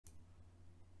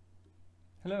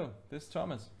Hello, this is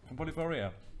Thomas from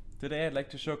Polyphoria. Today I'd like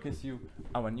to showcase you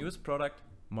our newest product,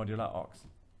 Modular Orcs.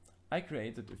 I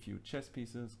created a few chest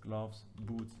pieces, gloves,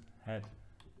 boots, hat,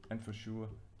 and for sure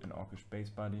an orcish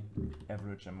base body,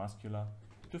 average and muscular,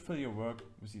 to fill your work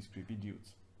with these creepy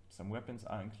dudes. Some weapons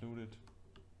are included.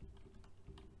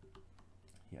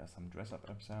 Here are some dress-up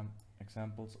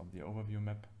examples of the overview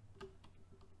map.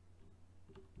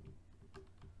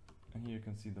 And here you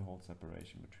can see the whole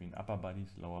separation between upper bodies,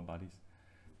 lower bodies,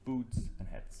 boots and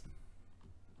hats.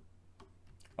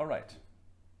 Alright,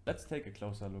 let's take a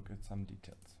closer look at some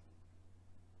details.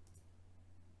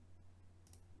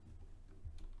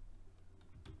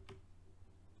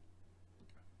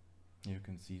 Here you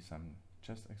can see some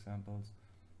chest examples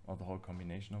or the whole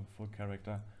combination of a full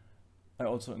character. I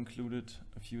also included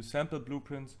a few sample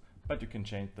blueprints, but you can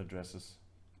change the dresses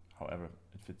however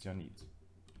it fits your needs.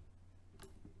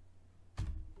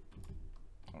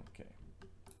 Okay,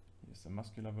 here's the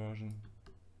muscular version.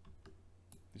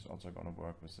 This is also gonna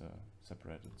work with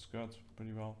separated skirts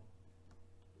pretty well.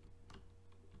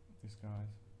 These guys.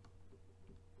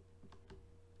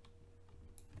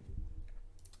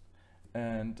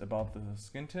 And about the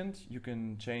skin tint, you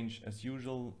can change as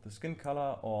usual the skin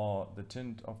color or the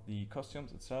tint of the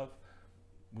costumes itself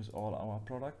with all our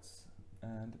products.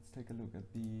 And let's take a look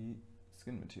at the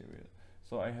skin material.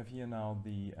 So I have here now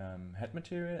the head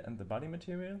material and the body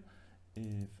material.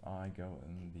 If I go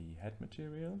in the head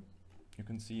material, you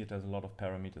can see it has a lot of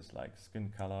parameters like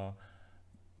skin color,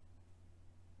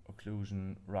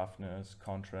 occlusion, roughness,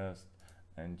 contrast,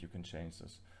 and you can change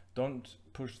this. Don't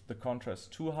push the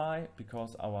contrast too high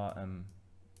because our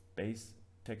base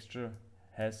texture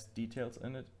has details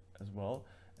in it as well.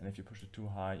 And if you push it too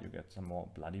high, you get some more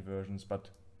bloody versions, but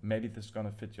maybe this is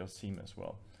gonna fit your theme as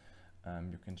well.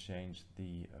 You can change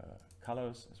the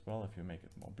colors as well if you make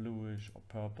it more bluish or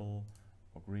purple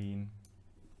or green.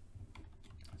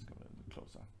 Let's go a little bit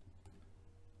closer.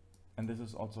 And this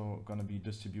is also going to be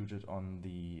distributed on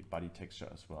the body texture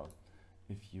as well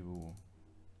if you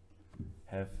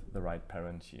have the right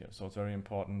parent here. So it's very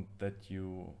important that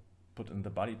you put in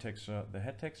the body texture the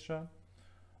head texture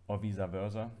or vice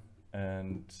versa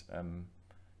and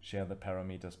share the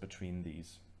parameters between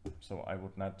these. So I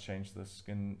would not change the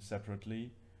skin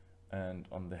separately, and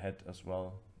on the head as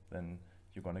well, then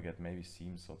you're gonna get maybe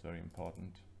seams, so it's very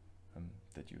important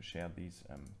that you share these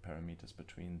parameters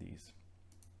between these.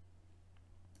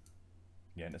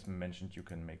 Yeah, and as mentioned, you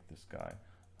can make this guy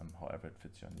however it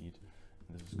fits your need.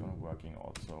 And this is gonna working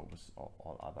also with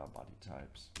all other body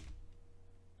types.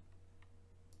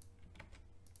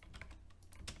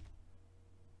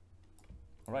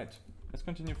 All right, let's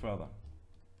continue further.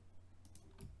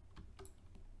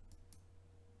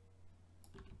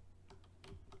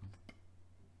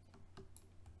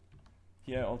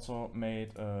 Here I also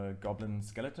made a goblin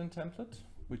skeleton template,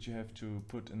 which you have to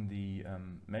put in the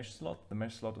mesh slot. The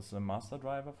mesh slot is a master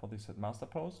driver for the set master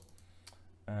pose.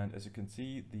 And as you can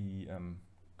see, the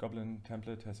goblin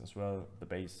template has as well the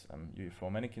base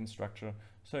UE4 mannequin structure,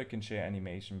 so you can share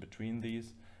animation between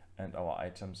these, and our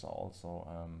items are also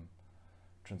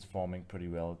transforming pretty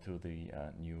well to the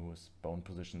new bone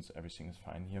positions. Everything is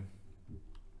fine here.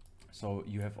 So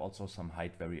you have also some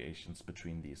height variations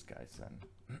between these guys then.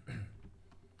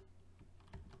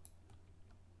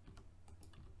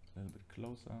 A little bit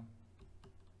closer.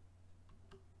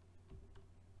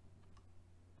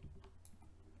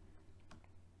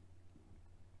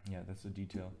 Yeah, that's the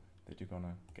detail that you're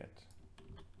gonna get.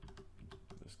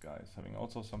 This guy is having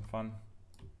also some fun.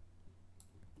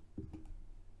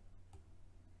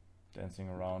 Dancing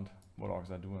around, what orcs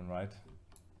are doing, right?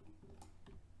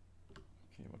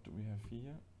 Okay, what do we have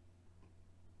here?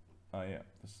 Ah yeah,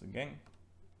 this is the gang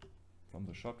from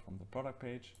the shot, from the product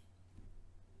page.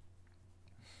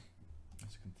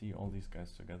 As you can see, all these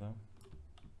guys together.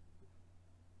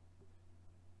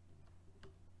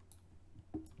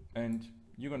 And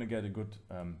you're gonna get a good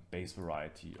base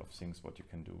variety of things what you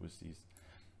can do with these.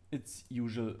 It's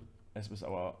usual, as with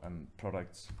our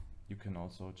products, you can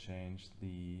also change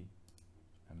the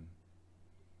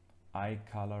eye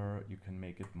color. You can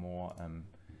make it more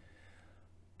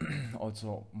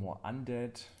also more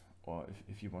undead, or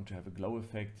if you want to have a glow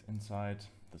effect inside,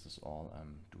 this is all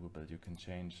doable. You can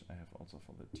change. I have also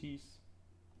for the teeth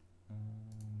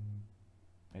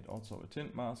made also a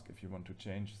tint mask if you want to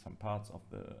change some parts of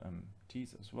the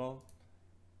teeth as well.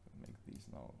 Make these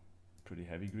now pretty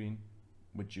heavy green,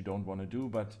 which you don't want to do,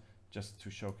 but just to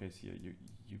showcase here,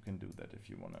 you can do that if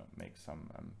you want to make some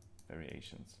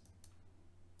variations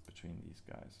between these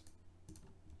guys.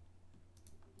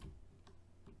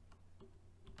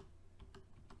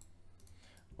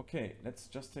 Okay, let's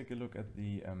just take a look at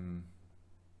the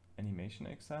animation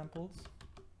examples,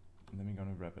 and then we're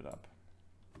gonna wrap it up.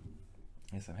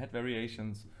 Here's some head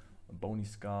variations, a bony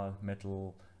skull,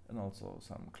 metal, and also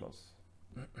some claws.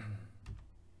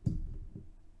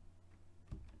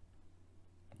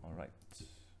 All right, let's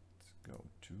go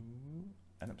to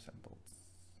anim samples.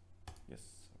 Yes.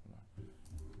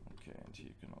 Okay, and here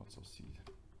you can also see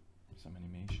some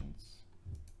animations.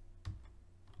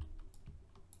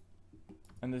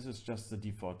 And this is just the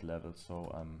default level,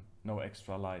 so no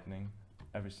extra lightning.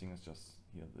 Everything is just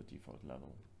here the default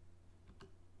level.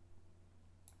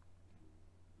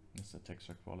 This is the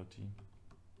texture quality.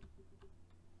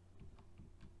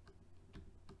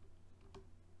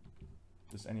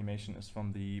 This animation is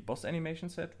from the Boss animation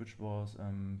set, which was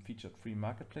featured free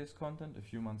marketplace content a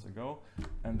few months ago.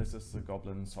 And this is the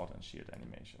Goblin Sword and Shield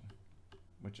animation,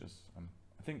 which is,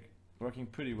 I think, working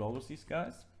pretty well with these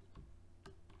guys.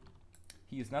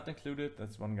 He is not included.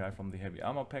 That's one guy from the Heavy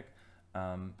Armor pack.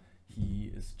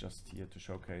 He is just here to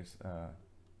showcase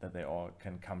that they all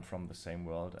can come from the same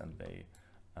world and they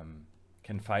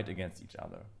can fight against each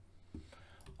other.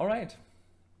 All right.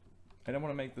 I don't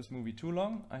want to make this movie too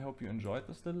long. I hope you enjoyed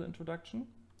this little introduction.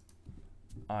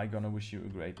 I'm gonna wish you a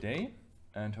great day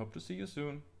and hope to see you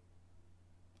soon.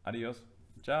 Adios.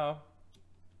 Ciao.